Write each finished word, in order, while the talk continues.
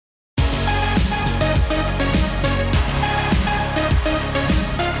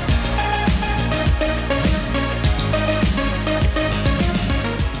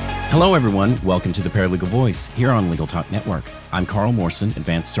Hello, everyone. Welcome to the Paralegal Voice here on Legal Talk Network. I'm Carl Morrison,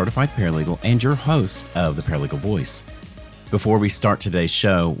 Advanced Certified Paralegal, and your host of the Paralegal Voice. Before we start today's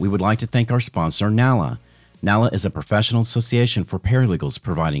show, we would like to thank our sponsor, NALA. NALA is a professional association for paralegals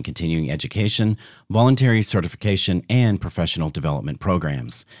providing continuing education, voluntary certification, and professional development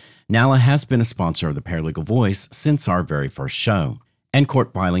programs. NALA has been a sponsor of the Paralegal Voice since our very first show. And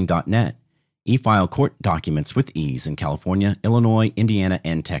courtfiling.net. E-file court documents with ease in California, Illinois, Indiana,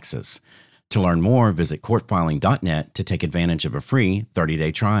 and Texas. To learn more, visit courtfiling.net to take advantage of a free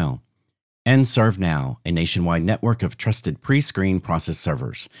 30-day trial. And ServeNow, a nationwide network of trusted pre-screened process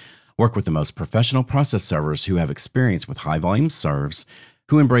servers. Work with the most professional process servers who have experience with high-volume serves,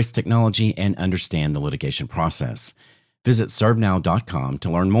 who embrace technology and understand the litigation process. Visit servenow.com to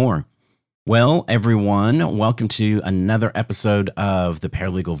learn more. Well, everyone, welcome to another episode of the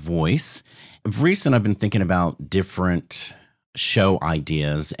Paralegal Voice. Of recent, I've been thinking about different show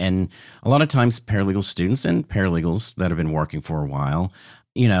ideas, and a lot of times paralegal students and paralegals that have been working for a while,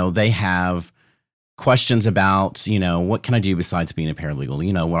 they have questions about, what can I do besides being a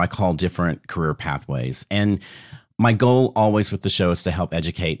paralegal? What I call different career pathways. And my goal always with the show is to help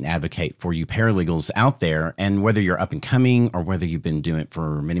educate and advocate for you paralegals out there. And whether you're up and coming or whether you've been doing it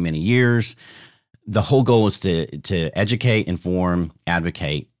for many, many years, the whole goal is to educate, inform,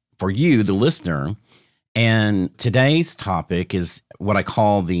 advocate for you, the listener. And today's topic is what I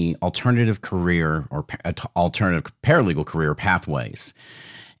call the alternative career or alternative paralegal career pathways.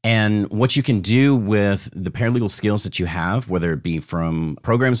 And what you can do with the paralegal skills that you have, whether it be from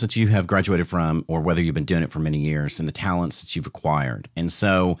programs that you have graduated from or whether you've been doing it for many years, and the talents that you've acquired. And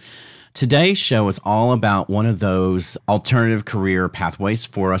so today's show is all about one of those alternative career pathways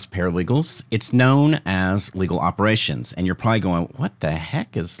for us paralegals. It's known as legal operations. And you're probably going, what the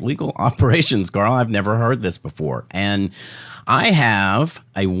heck is legal operations, Carl? I've never heard this before. And I have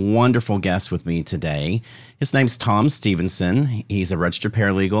a wonderful guest with me today. His name's Tom Stevenson. He's a registered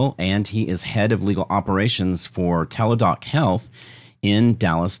paralegal, and he is head of legal operations for Teladoc Health in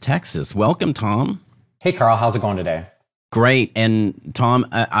Dallas, Texas. Welcome, Tom. Hey, Carl. How's it going today? Great. And Tom,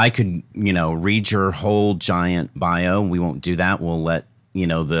 I could, read your whole giant bio. We won't do that. We'll let,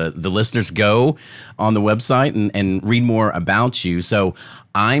 the listeners go on the website and read more about you. So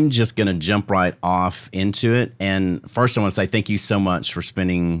I'm just going to jump right off into it. And first, I want to say thank you so much for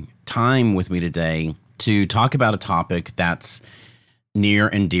spending time with me today to talk about a topic that's near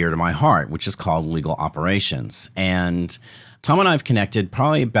and dear to my heart, which is called legal operations. And Tom and I have connected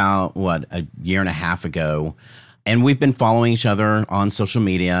probably about, a year and a half ago. And we've been following each other on social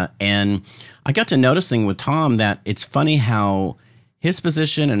media. And I got to noticing with Tom that it's funny how his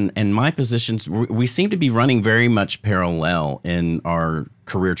position and my positions, we seem to be running very much parallel in our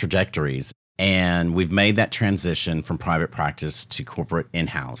career trajectories. And we've made that transition from private practice to corporate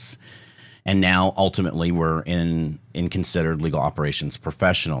in-house. And now ultimately we're in considered legal operations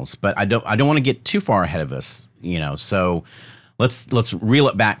professionals. But I don't want to get too far ahead of us, so let's reel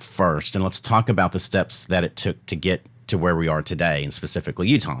it back first, and let's talk about the steps that it took to get to where we are today, and specifically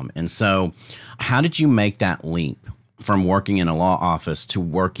you, Tom. And so how did you make that leap from working in a law office to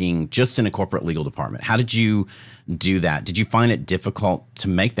working just in a corporate legal department? How did you do that? Did you find it difficult to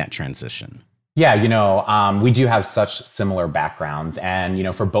make that transition? Yeah, we do have such similar backgrounds.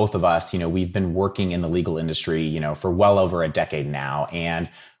 And, for both of us, we've been working in the legal industry, for well over a decade now. And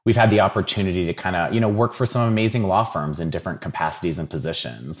we've had the opportunity to kind of, work for some amazing law firms in different capacities and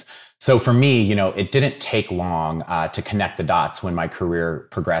positions. So for me, it didn't take long to connect the dots when my career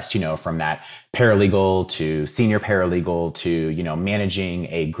progressed, from that paralegal to senior paralegal to, managing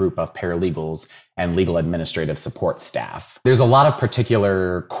a group of paralegals and legal administrative support staff. There's a lot of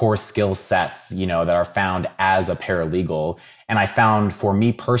particular core skill sets, that are found as a paralegal. And I found for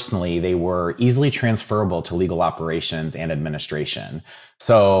me personally, they were easily transferable to legal operations and administration.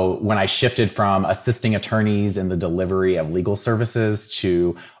 So when I shifted from assisting attorneys in the delivery of legal services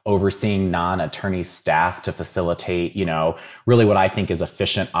to overseeing non-attorney staff to facilitate, really what I think is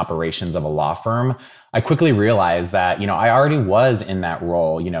efficient operations of a law firm, I quickly realized that, I already was in that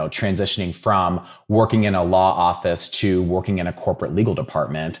role, transitioning from working in a law office to working in a corporate legal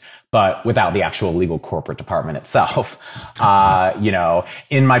department, but without the actual legal corporate department itself.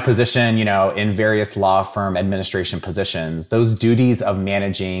 In my position, in various law firm administration positions, those duties of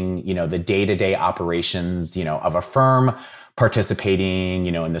managing, the day-to-day operations, of a firm, participating,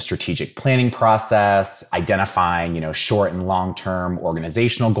 in the strategic planning process, identifying, short and long-term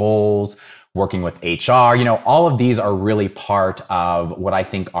organizational goals, working with HR, all of these are really part of what I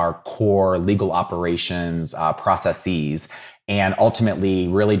think are core legal operations processes, and ultimately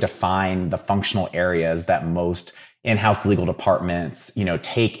really define the functional areas that most in-house legal departments,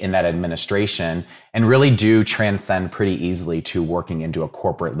 take in that administration and really do transcend pretty easily to working into a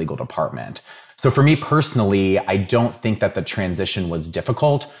corporate legal department. So for me personally, I don't think that the transition was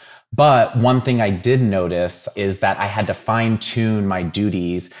difficult. But one thing I did notice is that I had to fine tune my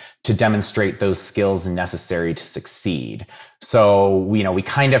duties to demonstrate those skills necessary to succeed. So, we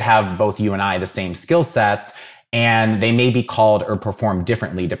kind of have, both you and I, the same skill sets, and they may be called or performed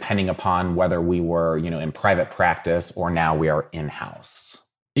differently depending upon whether we were, in private practice or now we are in-house.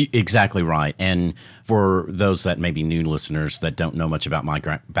 Exactly right. And for those that may be new listeners that don't know much about my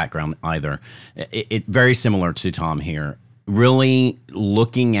background either, it very similar to Tom here. Really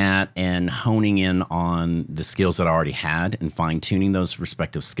looking at and honing in on the skills that I already had and fine-tuning those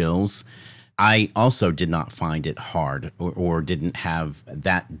respective skills. I also did not find it hard or didn't have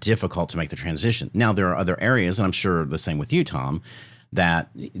that difficult to make the transition. Now, there are other areas, and I'm sure the same with you, Tom, that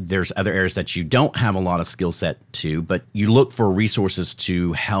there's other areas that you don't have a lot of skill set to, but you look for resources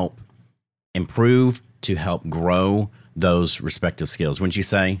to help improve, to help grow those respective skills. Wouldn't you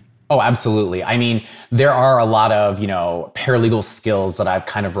say? Oh, absolutely. I mean, there are a lot of, paralegal skills that I've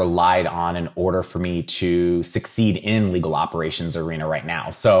kind of relied on in order for me to succeed in legal operations arena right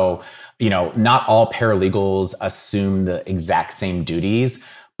now. So, not all paralegals assume the exact same duties,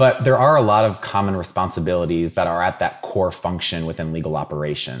 but there are a lot of common responsibilities that are at that core function within legal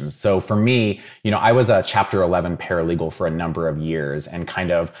operations. So for me, I was a Chapter 11 paralegal for a number of years and kind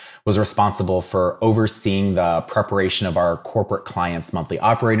of was responsible for overseeing the preparation of our corporate clients' monthly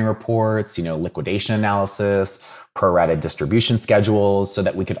operating reports, liquidation analysis, pro-rata distribution schedules, so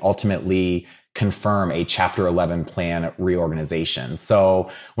that we could ultimately confirm a Chapter 11 plan reorganization.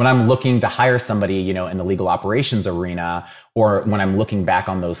 So when I'm looking to hire somebody, in the legal operations arena, or when I'm looking back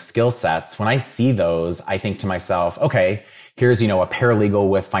on those skill sets, when I see those, I think to myself, okay, here's, a paralegal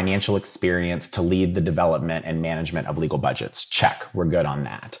with financial experience to lead the development and management of legal budgets. Check, we're good on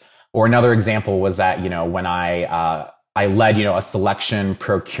that. Or another example was that, when I led, a selection,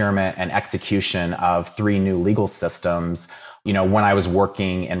 procurement, and execution of 3 new legal systems, when I was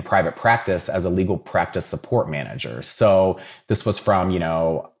working in private practice as a legal practice support manager. So this was from,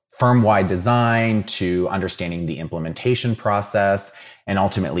 firm-wide design to understanding the implementation process and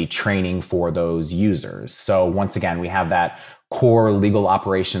ultimately training for those users. So once again, we have that core legal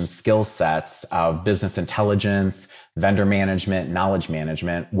operations skill sets of business intelligence, vendor management, knowledge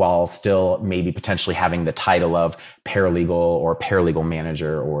management, while still maybe potentially having the title of paralegal or paralegal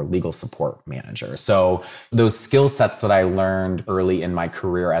manager or legal support manager. So those skill sets that I learned early in my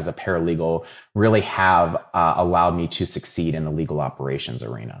career as a paralegal really have allowed me to succeed in the legal operations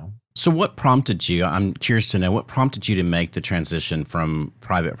arena. So what prompted you, I'm curious to know, what prompted you to make the transition from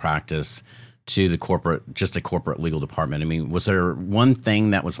private practice to the just a corporate legal department? I mean, was there one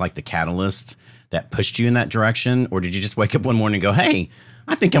thing that was like the catalyst that pushed you in that direction? Or did you just wake up one morning and go, hey,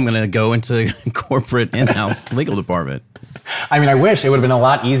 I think I'm going to go into corporate in-house legal department? I mean, I wish it would have been a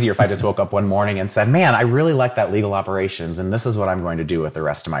lot easier if I just woke up one morning and said, man, I really like that legal operations and this is what I'm going to do with the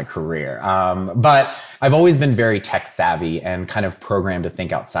rest of my career. But I've always been very tech savvy and kind of programmed to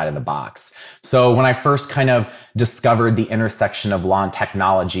think outside of the box. So when I first kind of discovered the intersection of law and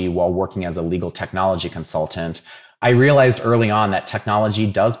technology while working as a legal technology consultant, I realized early on that technology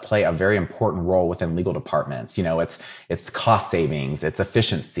does play a very important role within legal departments. It's cost savings, it's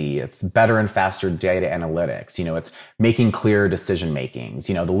efficiency, it's better and faster data analytics, it's making clear decision makings,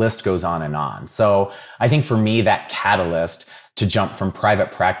 the list goes on and on. So I think for me, that catalyst to jump from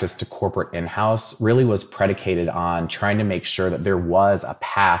private practice to corporate in-house really was predicated on trying to make sure that there was a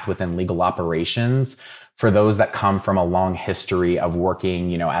path within legal operations for those that come from a long history of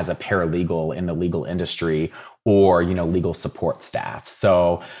working, as a paralegal in the legal industry or, legal support staff.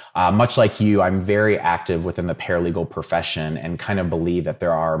 So much like you, I'm very active within the paralegal profession and kind of believe that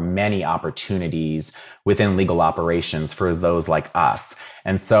there are many opportunities within legal operations for those like us.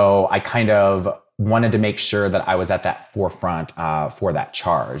 And so I kind of wanted to make sure that I was at that forefront for that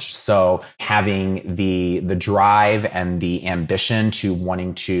charge. So having the drive and the ambition to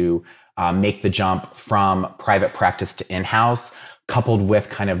wanting to make the jump from private practice to in-house, coupled with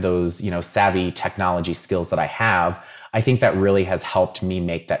kind of those, savvy technology skills that I have, I think that really has helped me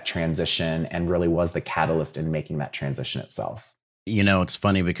make that transition and really was the catalyst in making that transition itself. It's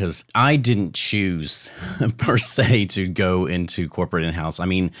funny because I didn't choose per se to go into corporate in-house. I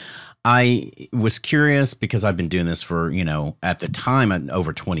mean, I was curious because I've been doing this for, at the time,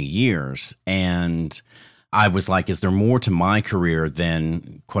 over 20 years. And I was like, is there more to my career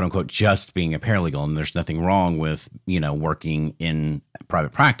than, quote unquote, just being a paralegal? And there's nothing wrong with, working in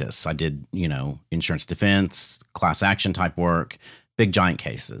private practice. I did, insurance defense, class action type work, big giant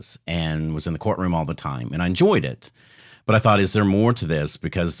cases and was in the courtroom all the time. And I enjoyed it. But I thought, is there more to this?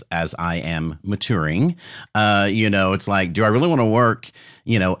 Because as I am maturing, it's like, do I really want to work,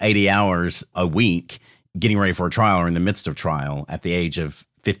 80 hours a week getting ready for a trial or in the midst of trial at the age of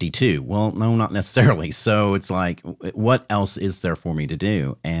 52? Well, no, not necessarily. So it's like, what else is there for me to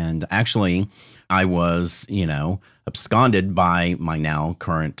do? And actually, I was, absconded by my now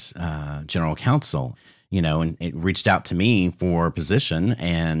current general counsel, and it reached out to me for a position,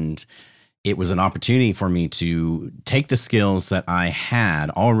 and it was an opportunity for me to take the skills that I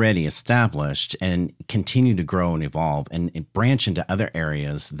had already established and continue to grow and evolve and branch into other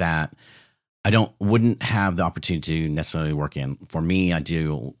areas that I wouldn't have the opportunity to necessarily work in. For me, I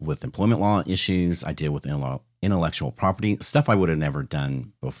deal with employment law issues. I deal with intellectual property, stuff I would have never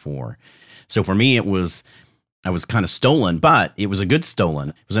done before. So for me, I was kind of stolen, but it was a good stolen.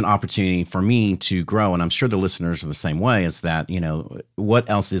 It was an opportunity for me to grow. And I'm sure the listeners are the same way, is that, what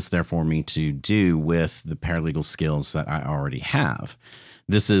else is there for me to do with the paralegal skills that I already have?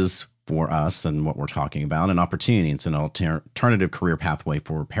 This is, for us and what we're talking about, an opportunity. It's an alternative career pathway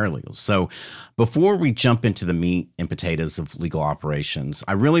for paralegals. So before we jump into the meat and potatoes of legal operations,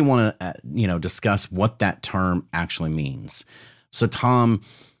 I really want to, discuss what that term actually means. So Tom,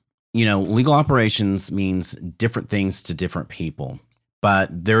 legal operations means different things to different people, but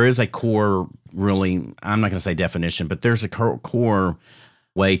there is a core, really, I'm not going to say definition, but there's a core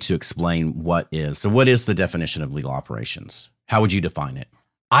way to explain what is. So what is the definition of legal operations? How would you define it?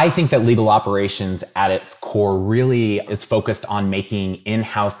 I think that legal operations at its core really is focused on making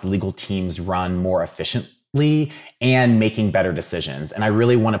in-house legal teams run more efficiently and making better decisions. And I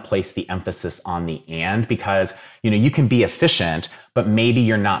really want to place the emphasis on the and, because, you can be efficient, but maybe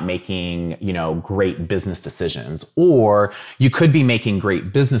you're not making, great business decisions, or you could be making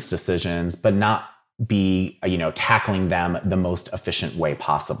great business decisions, but not be, tackling them the most efficient way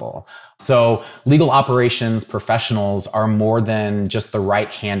possible. So legal operations professionals are more than just the right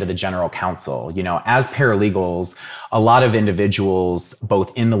hand of the general counsel. As paralegals, a lot of individuals,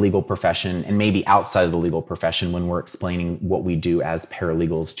 both in the legal profession and maybe outside of the legal profession, when we're explaining what we do as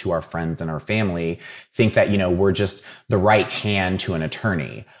paralegals to our friends and our family, think that, we're just the right hand to an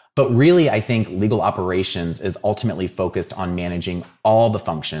attorney. But really, I think legal operations is ultimately focused on managing all the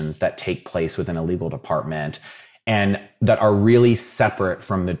functions that take place within a legal department and that are really separate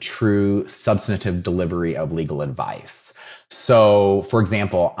from the true substantive delivery of legal advice. So, for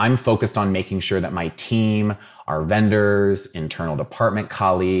example, I'm focused on making sure that my team, our vendors, internal department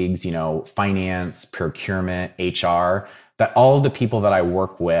colleagues, finance, procurement, HR, that all of the people that I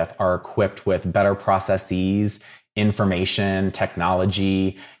work with are equipped with better processes, information,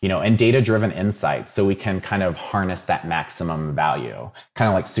 technology, and data-driven insights, so we can kind of harness that maximum value, kind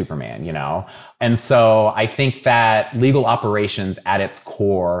of like Superman, And so I think that legal operations at its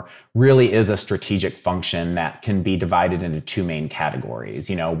core really is a strategic function that can be divided into two main categories.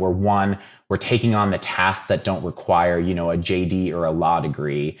 We're taking on the tasks that don't require, a JD or a law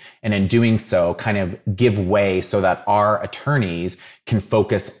degree. And in doing so, kind of give way so that our attorneys can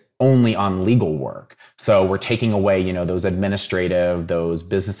focus only on legal work. So we're taking away, those administrative, those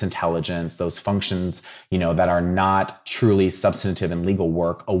business intelligence, those functions, that are not truly substantive and legal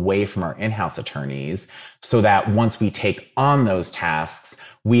work away from our in-house attorneys, so that once we take on those tasks,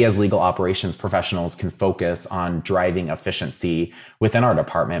 we as legal operations professionals can focus on driving efficiency within our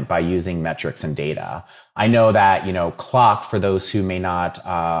department by using metrics and data. I know that, CLOC, for those who may not,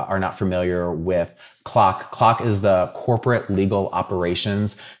 are not familiar with CLOC is the Corporate Legal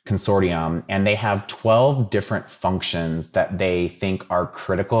Operations Consortium, and they have 12 different functions that they think are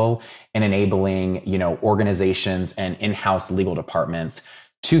critical in enabling, organizations and in-house legal departments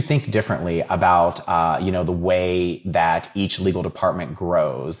to think differently about, the way that each legal department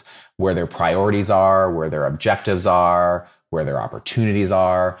grows, where their priorities are, where their objectives are, where their opportunities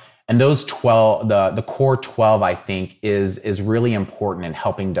are. And those 12, the core 12, I think, is really important in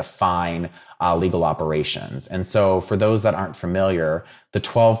helping define legal operations. And so for those that aren't familiar, the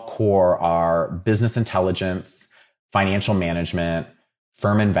 12 core are business intelligence, financial management,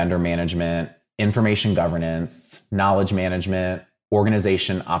 firm and vendor management, information governance, knowledge management,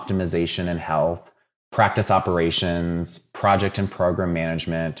 organization optimization and health, practice operations, project and program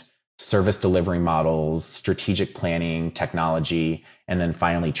management, service delivery models, strategic planning, technology, and then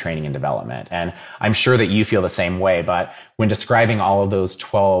finally training and development. And I'm sure that you feel the same way, but when describing all of those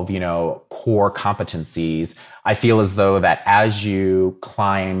 12, core competencies, I feel as though that as you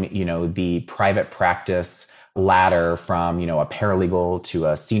climb, the private practice ladder from, a paralegal to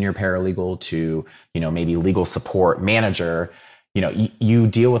a senior paralegal to, maybe legal support manager, you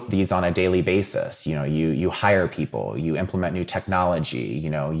deal with these on a daily basis. You hire people, you implement new technology,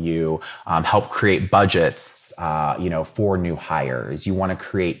 you help create budgets, for new hires. You want to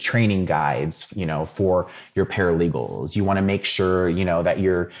create training guides, for your paralegals. You want to make sure, that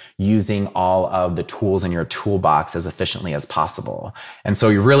you're using all of the tools in your toolbox as efficiently as possible. And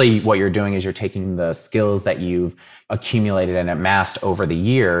so what you're doing is you're taking the skills that you've accumulated and amassed over the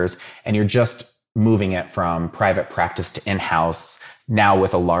years, and you're just moving it from private practice to in-house now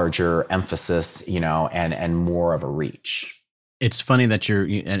with a larger emphasis, and more of a reach. It's funny that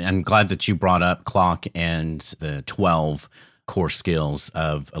and I'm glad that you brought up clock and the 12 core skills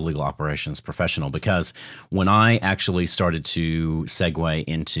of a legal operations professional, because when I actually started to segue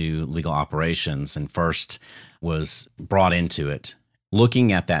into legal operations and first was brought into it,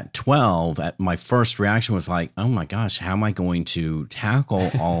 looking at that 12, my first reaction was like, oh my gosh, how am I going to tackle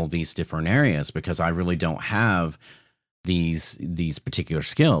all these different areas? Because I really don't have these particular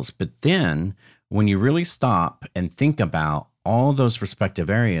skills. But then when you really stop and think about all those respective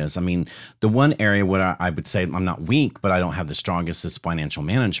areas, I mean, the one area where I would say I'm not weak, but I don't have the strongest is financial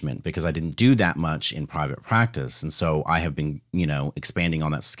management, because I didn't do that much in private practice. And so I have been, expanding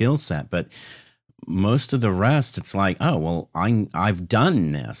on that skill set. But most of the rest, it's like, oh, well, I've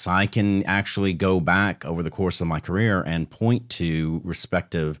done this. I can actually go back over the course of my career and point to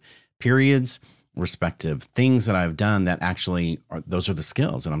respective periods, respective things that I've done that actually those are the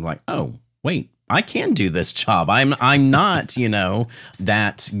skills. And I'm like, oh, wait, I can do this job. I'm not,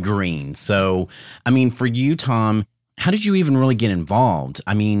 that green. So, I mean, for you, Tom, how did you even really get involved?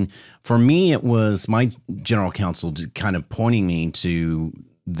 I mean, for me, it was my general counsel kind of pointing me to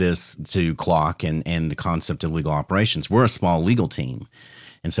clock and the concept of legal operations. We're a small legal team.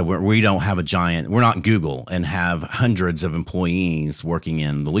 And so we don't have we're not Google and have hundreds of employees working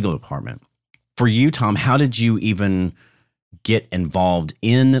in the legal department. For you, Tom, how did you even get involved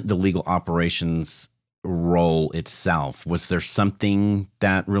in the legal operations role itself? Was there something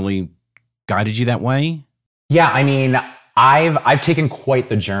that really guided you that way? Yeah, I mean, I've taken quite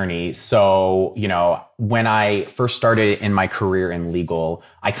the journey. So, when I first started in my career in legal,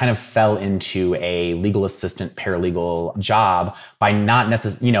 I kind of fell into a legal assistant paralegal job by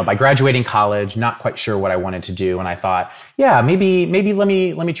by graduating college, not quite sure what I wanted to do. And I thought, yeah, maybe let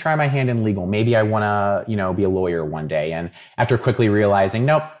me try my hand in legal. Maybe I want to, be a lawyer one day. And after quickly realizing,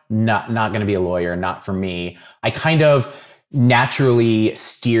 nope, not going to be a lawyer, not for me, I kind of naturally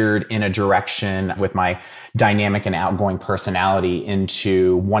steered in a direction with my dynamic and outgoing personality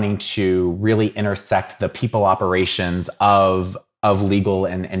into wanting to really intersect the people operations of legal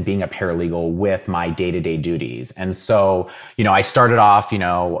and being a paralegal with my day-to-day duties. And so, I started off,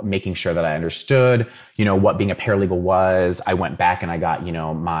 making sure that I understood, what being a paralegal was. I went back and I got,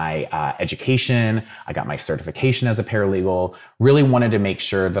 my education. I got my certification as a paralegal. Really wanted to make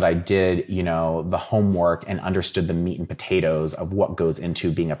sure that I did, the homework and understood the meat and potatoes of what goes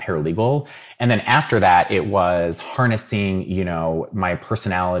into being a paralegal. And then after that, it was harnessing, my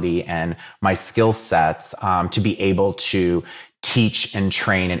personality and my skill sets to be able to teach and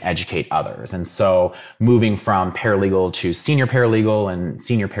train and educate others. And so moving from paralegal to senior paralegal and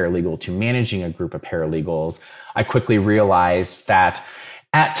senior paralegal to managing a group of paralegals, I quickly realized that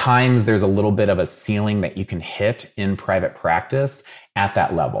at times there's a little bit of a ceiling that you can hit in private practice at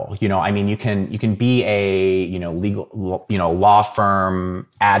that level. You can be a, legal, law firm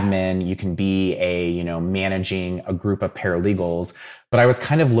admin, you can be a, managing a group of paralegals, but I was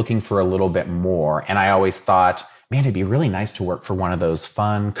kind of looking for a little bit more. And I always thought, man, it'd be really nice to work for one of those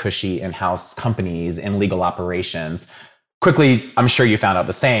fun, cushy in-house companies in legal operations. Quickly, I'm sure you found out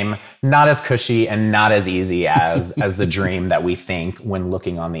the same, not as cushy and not as easy as the dream that we think when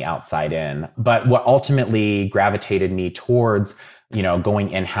looking on the outside in. But what ultimately gravitated me towards,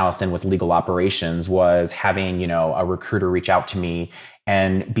 going in-house and with legal operations was having, a recruiter reach out to me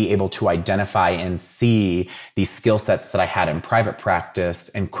and be able to identify and see the skill sets that I had in private practice,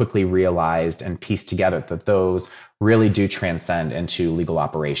 and quickly realized and pieced together that those really do transcend into legal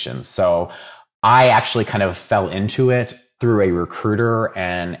operations. So I actually kind of fell into it through a recruiter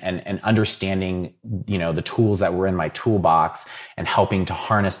and understanding, the tools that were in my toolbox and helping to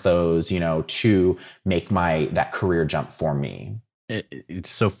harness those, to make that career jump for me. It's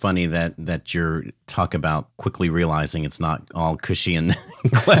so funny that you're talk about quickly realizing it's not all cushy and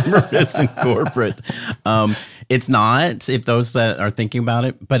glamorous and corporate. It's not, if those that are thinking about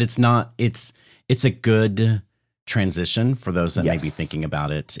it, but it's not. It's a good transition for those that may be Yes. thinking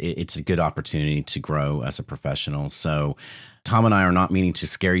about it. It's a good opportunity to grow as a professional. So Tom and I are not meaning to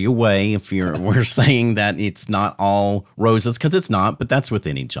scare you away if we're saying that it's not all roses, because it's not, but that's with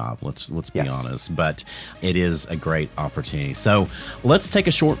any job. Let's be Yes. honest. But it is a great opportunity. So let's take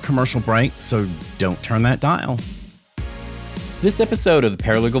a short commercial break. So don't turn that dial. This episode of The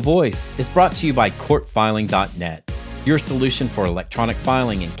Paralegal Voice is brought to you by CourtFiling.net, your solution for electronic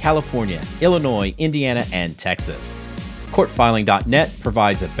filing in California, Illinois, Indiana, and Texas. CourtFiling.net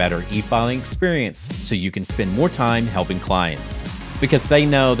provides a better e-filing experience so you can spend more time helping clients. Because they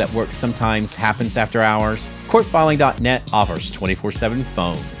know that work sometimes happens after hours, CourtFiling.net offers 24/7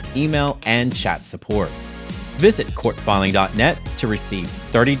 phone, email, and chat support. Visit CourtFiling.net to receive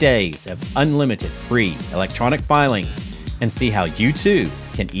 30 days of unlimited free electronic filings and see how you too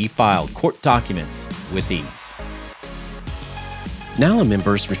can e-file court documents with ease. NALA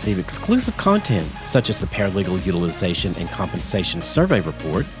members receive exclusive content such as the Paralegal Utilization and Compensation Survey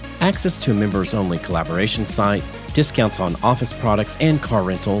Report, access to a members-only collaboration site, discounts on office products and car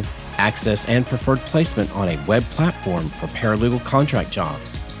rental, access and preferred placement on a web platform for paralegal contract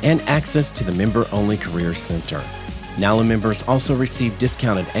jobs, and access to the member-only Career Center. NALA members also receive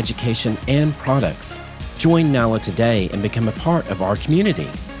discounted education and products. Join NALA today and become a part of our community.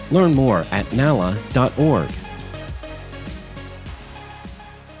 Learn more at nala.org.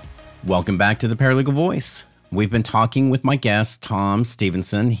 Welcome back to the Paralegal Voice. We've been talking with my guest, Tom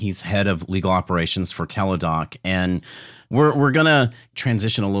Stevenson. He's head of legal operations for Teladoc, and we're going to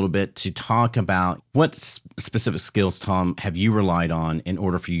transition a little bit to talk about what specific skills, Tom, have you relied on in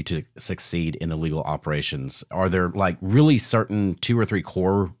order for you to succeed in the legal operations? Are there like really certain 2 or 3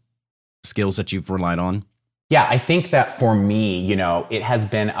 core skills that you've relied on? Yeah, I think that for me, it has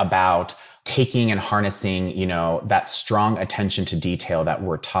been about taking and harnessing, that strong attention to detail that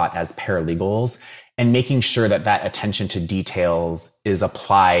we're taught as paralegals and making sure that that attention to details is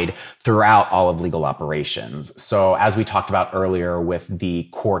applied throughout all of legal operations. So as we talked about earlier with the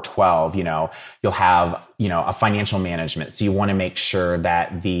core 12, you'll have, a financial management. So you want to make sure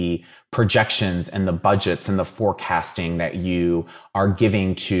that the projections and the budgets and the forecasting that you are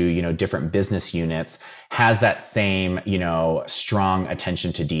giving to, different business units has that same, strong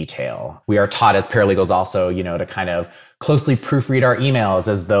attention to detail. We are taught as paralegals also, to kind of closely proofread our emails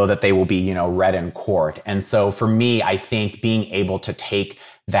as though that they will be, read in court. And so for me, I think being able to take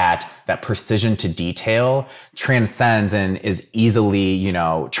that precision to detail transcends and is easily,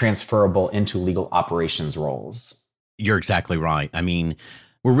 transferable into legal operations roles. You're exactly right. I mean,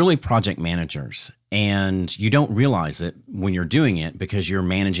 we're really project managers, and you don't realize it when you're doing it because you're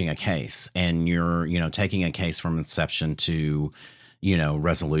managing a case and you're, taking a case from inception to,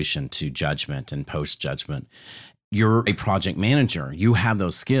 resolution to judgment and post-judgment. You're a project manager. You have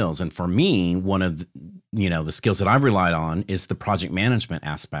those skills. And for me, one of the skills that I've relied on is the project management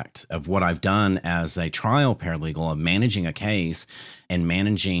aspect of what I've done as a trial paralegal, of managing a case and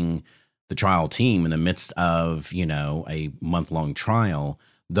managing the trial team in the midst of, a month-long trial.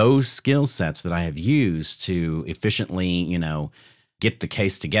 Those skill sets that I have used to efficiently, get the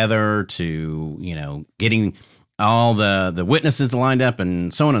case together, to, getting all the witnesses lined up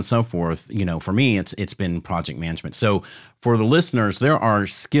and so on and so forth. For me, it's been project management. So for the listeners, there are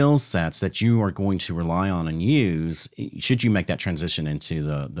skill sets that you are going to rely on and use should you make that transition into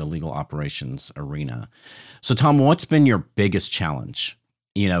the legal operations arena. So Tom, what's been your biggest challenge,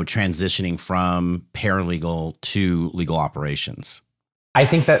 transitioning from paralegal to legal operations? I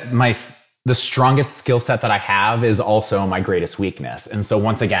think that the strongest skill set that I have is also my greatest weakness. And so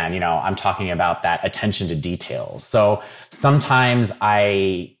once again, I'm talking about that attention to details. So sometimes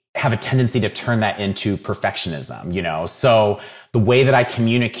I have a tendency to turn that into perfectionism, So the way that I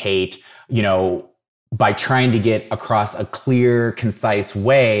communicate, by trying to get across a clear, concise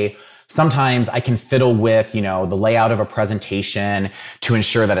way, sometimes I can fiddle with, the layout of a presentation to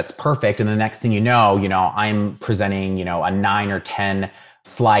ensure that it's perfect. And the next thing I'm presenting, a 9 or 10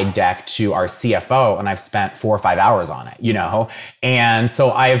 slide deck to our CFO, and I've spent 4 or 5 hours on it, And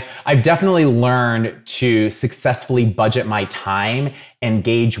so I've definitely learned to successfully budget my time and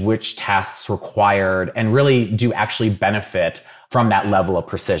gauge which tasks required and really do actually benefit from that level of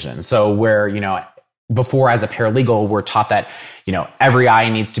precision. So where, before as a paralegal, we're taught that, every I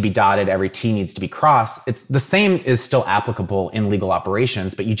needs to be dotted, every T needs to be crossed. It's the same is still applicable in legal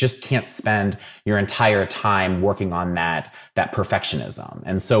operations, but you just can't spend your entire time working on that perfectionism.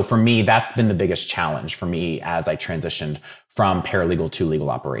 And so for me, that's been the biggest challenge for me as I transitioned from paralegal to legal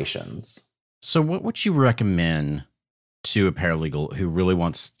operations. So what would you recommend to a paralegal who really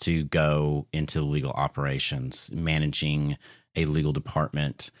wants to go into legal operations, managing a legal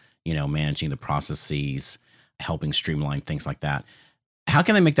department, managing the processes? helping streamline things like that. How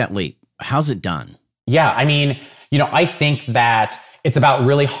can they make that leap? How's it done? Yeah, I mean, I think that it's about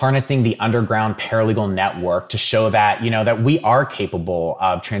really harnessing the underground paralegal network to show that, that we are capable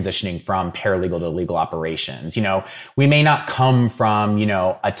of transitioning from paralegal to legal operations. We may not come from,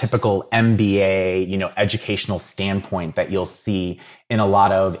 a typical MBA, educational standpoint that you'll see in a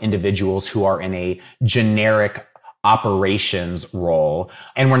lot of individuals who are in a generic operations role.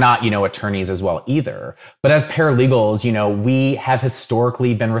 And we're not, attorneys as well either. But as paralegals, we have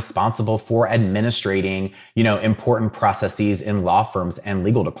historically been responsible for administrating, important processes in law firms and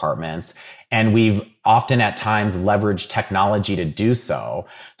legal departments. And we've often at times leveraged technology to do so.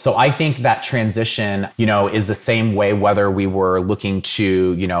 So I think that transition, is the same way whether we were looking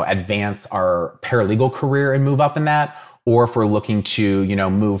to, advance our paralegal career and move up in that, or if we're looking to,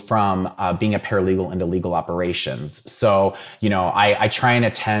 move from being a paralegal into legal operations. So, I try and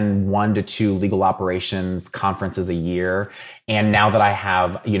attend 1 to 2 legal operations conferences a year. And now that I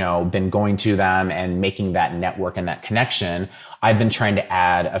have, been going to them and making that network and that connection, I've been trying to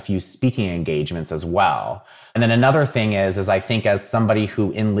add a few speaking engagements as well. And then another thing is I think as somebody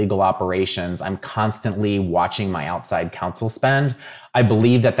who in legal operations, I'm constantly watching my outside counsel spend. I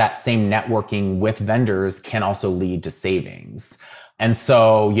believe that same networking with vendors can also lead to savings. And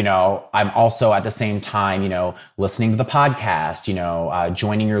so, I'm also at the same time, listening to the podcast,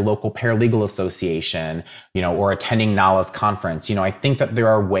 joining your local paralegal association, or attending NALA's conference. I think that there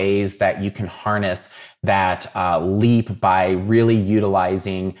are ways that you can harness that leap by really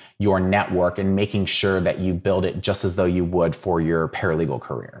utilizing your network and making sure that you build it just as though you would for your paralegal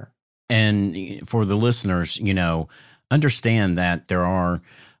career. And for the listeners, understand that there are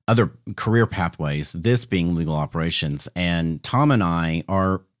other career pathways, this being legal operations. And Tom and I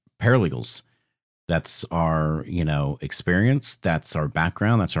are paralegals. That's our, experience. That's our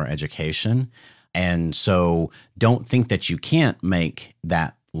background. That's our education. And so don't think that you can't make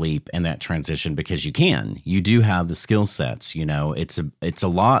that leap and that transition, because you can. You do have the skill sets. It's a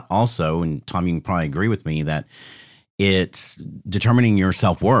lot also, and Tom, you can probably agree with me that it's determining your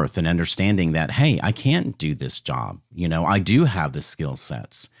self-worth and understanding that, hey, I can't do this job. I do have the skill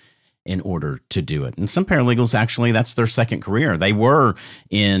sets in order to do it. And some paralegals, actually, that's their second career. They were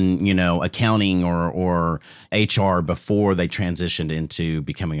in, accounting or HR before they transitioned into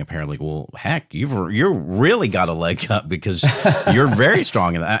becoming a paralegal. Heck, you've really got a leg up because you're very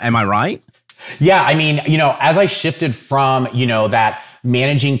strong in that. Am I right? Yeah. I mean, as I shifted from, that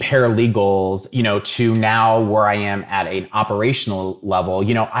managing paralegals, to now where I am at an operational level,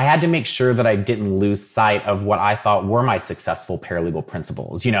 I had to make sure that I didn't lose sight of what I thought were my successful paralegal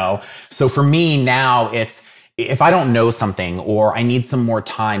principles, So for me now, it's, if I don't know something or I need some more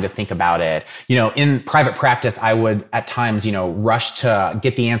time to think about it, in private practice, I would at times, rush to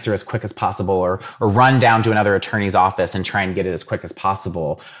get the answer as quick as possible or run down to another attorney's office and try and get it as quick as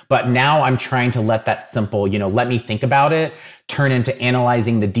possible. But now I'm trying to let that simple, let me think about it, turn into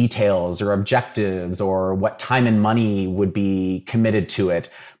analyzing the details or objectives or what time and money would be committed to it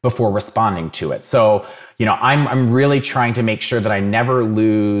before responding to it. So, I'm really trying to make sure that I never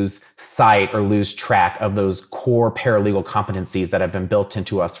lose sight or lose track of those core paralegal competencies that have been built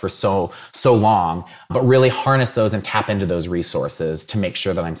into us for so long, but really harness those and tap into those resources to make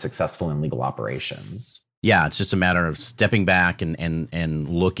sure that I'm successful in legal operations. Yeah, it's just a matter of stepping back and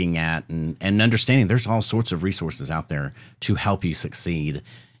looking at and understanding there's all sorts of resources out there to help you succeed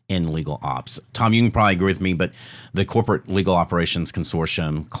in legal ops. Tom, you can probably agree with me, but the Corporate Legal Operations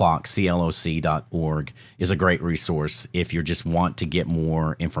Consortium, CLOC.org, is a great resource if you just want to get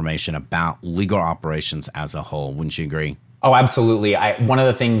more information about legal operations as a whole. Wouldn't you agree? Oh, absolutely. One of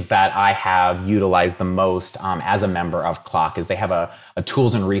the things that I have utilized the most as a member of CLOC is they have a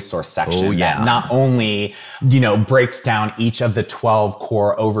tools and resource section that not only, breaks down each of the 12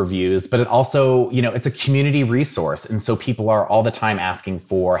 core overviews, but it also, it's a community resource. And so people are all the time asking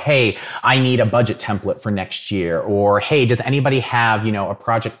for, hey, I need a budget template for next year. Or, hey, does anybody have, a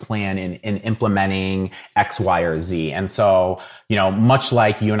project plan in implementing X, Y, or Z? And so, much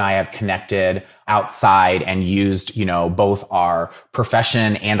like you and I have connected outside and used, both our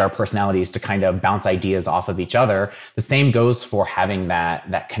profession and our personalities to kind of bounce ideas off of each other, the same goes for having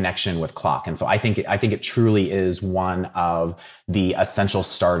that connection with CLOC. And so I think it truly is one of the essential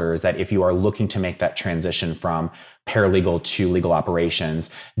starters that if you are looking to make that transition from paralegal to legal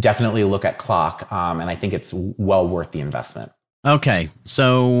operations, definitely look at CLOC. And I think it's well worth the investment. Okay.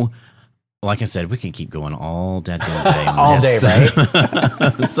 So like I said, we can keep going all day on all this. day,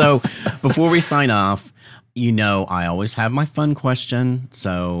 right? So before we sign off, I always have my fun question.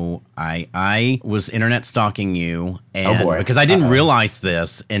 So I was internet stalking you, and because I didn't realize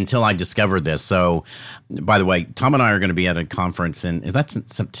this until I discovered this. So, by the way, Tom and I are going to be at a conference that's in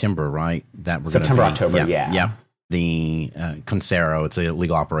September, right? That we're September, October, yeah. The Concero, it's a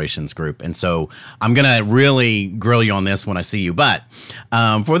legal operations group. And so I'm going to really grill you on this when I see you. But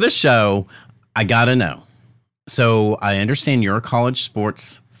for this show, I got to know. So I understand you're a college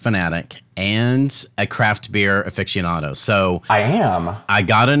sports fanatic and a craft beer aficionado. So I am. I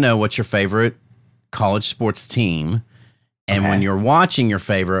got to know what's your favorite college sports team. And when you're watching your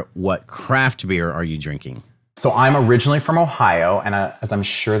favorite, what craft beer are you drinking? So I'm originally from Ohio, and as I'm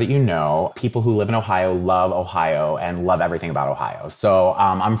sure that you know, people who live in Ohio and love everything about Ohio. So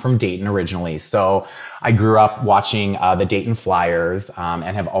I'm from Dayton originally. So I grew up watching the Dayton Flyers and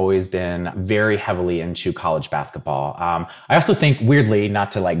have always been very heavily into college basketball. I also think, weirdly,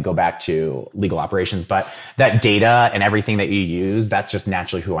 not to go back to legal operations, but that data and everything that you use, that's just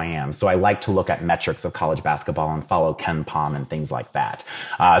naturally who I am. So I like to look at metrics of college basketball and follow Ken Pom and things like that.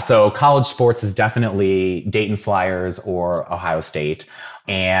 So college sports is definitely Dayton Flyers or Ohio State.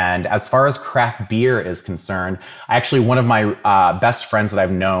 And as far as craft beer is concerned, actually one of my best friends that I've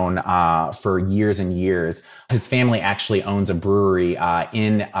known for years and years, his family actually owns a brewery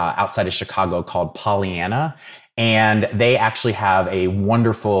in outside of Chicago called Pollyanna. And they actually have a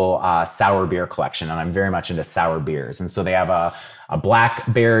wonderful sour beer collection. And I'm very much into sour beers. And so they have a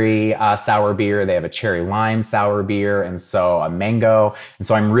blackberry sour beer. They have a cherry lime sour beer. And so a mango. And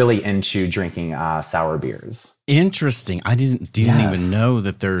so I'm really into drinking sour beers. Interesting. I didn't even know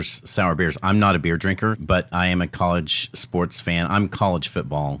that there's sour beers. I'm not a beer drinker, but I am a college sports fan. I'm college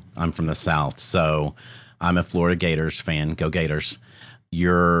football. I'm from the South. So I'm a Florida Gators fan. Go Gators.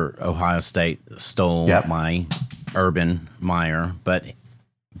 Your Ohio State stole my Urban Meyer, but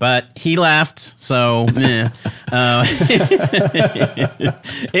he left. So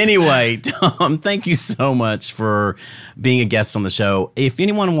anyway, Tom, thank you so much for being a guest on the show. If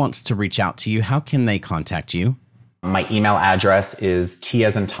anyone wants to reach out to you, how can they contact you? My email address is T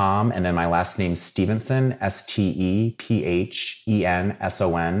as in Tom, and then my last name Stevenson,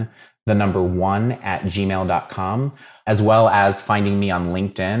 STEPHENSON, the number 1 @gmail.com, as well as finding me on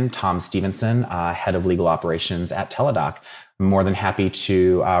LinkedIn, Tom Stevenson, head of legal operations at Teladoc. I'm more than happy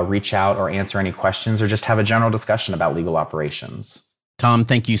to reach out or answer any questions or just have a general discussion about legal operations. Tom,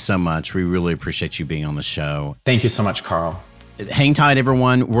 thank you so much. We really appreciate you being on the show. Thank you so much, Carl. Hang tight,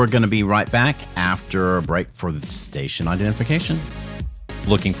 everyone. We're going to be right back after a break for the station identification.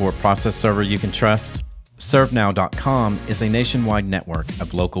 Looking for a process server you can trust? ServeNow.com is a nationwide network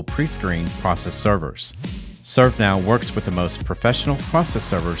of local pre-screened process servers. ServeNow works with the most professional process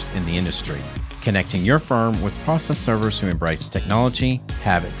servers in the industry, connecting your firm with process servers who embrace technology,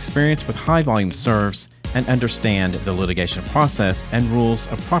 have experience with high-volume serves, and understand the litigation process and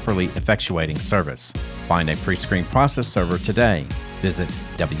rules of properly effectuating service. Find a pre-screened process server today. Visit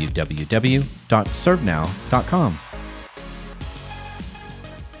www.servenow.com.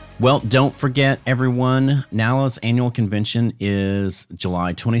 Well, don't forget, everyone, NALA's annual convention is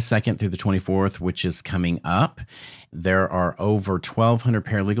July 22nd through the 24th, which is coming up. There are over 1,200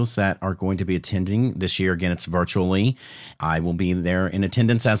 paralegals that are going to be attending this year. Again, it's virtually. I will be there in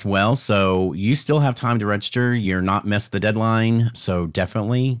attendance as well. So you still have time to register. You're not missed the deadline. So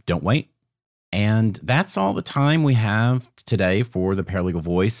definitely don't wait. And that's all the time we have today for the Paralegal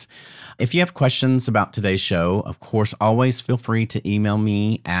Voice. If you have questions about today's show, of course, always feel free to email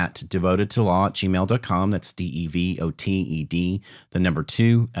me at devotedtolaw@gmail.com. That's DEVOTED, the number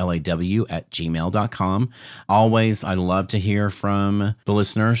 2, LAW @gmail.com. Always, I love to hear from the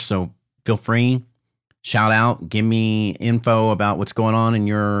listeners. So feel free, shout out, give me info about what's going on in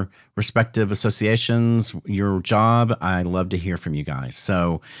your respective associations, your job. I love to hear from you guys.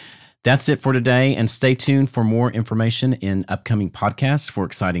 So that's it for today, and stay tuned for more information in upcoming podcasts for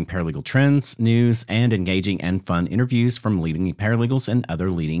exciting paralegal trends, news, and engaging and fun interviews from leading paralegals and other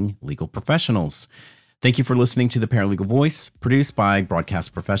leading legal professionals. Thank you for listening to The Paralegal Voice, produced by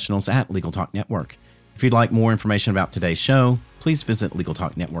broadcast professionals at Legal Talk Network. If you'd like more information about today's show, please visit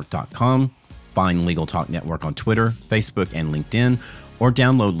LegalTalkNetwork.com, find Legal Talk Network on Twitter, Facebook, and LinkedIn, or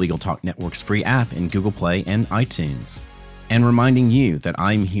download Legal Talk Network's free app in Google Play and iTunes. And reminding you that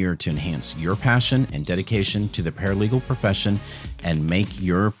I'm here to enhance your passion and dedication to the paralegal profession and make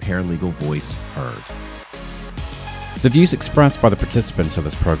your paralegal voice heard. The views expressed by the participants of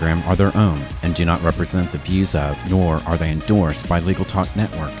this program are their own and do not represent the views of, nor are they endorsed by Legal Talk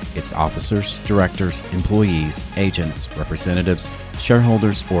Network, its officers, directors, employees, agents, representatives,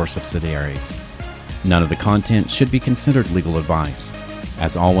 shareholders, or subsidiaries. None of the content should be considered legal advice.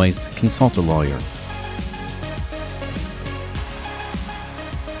 As always, consult a lawyer.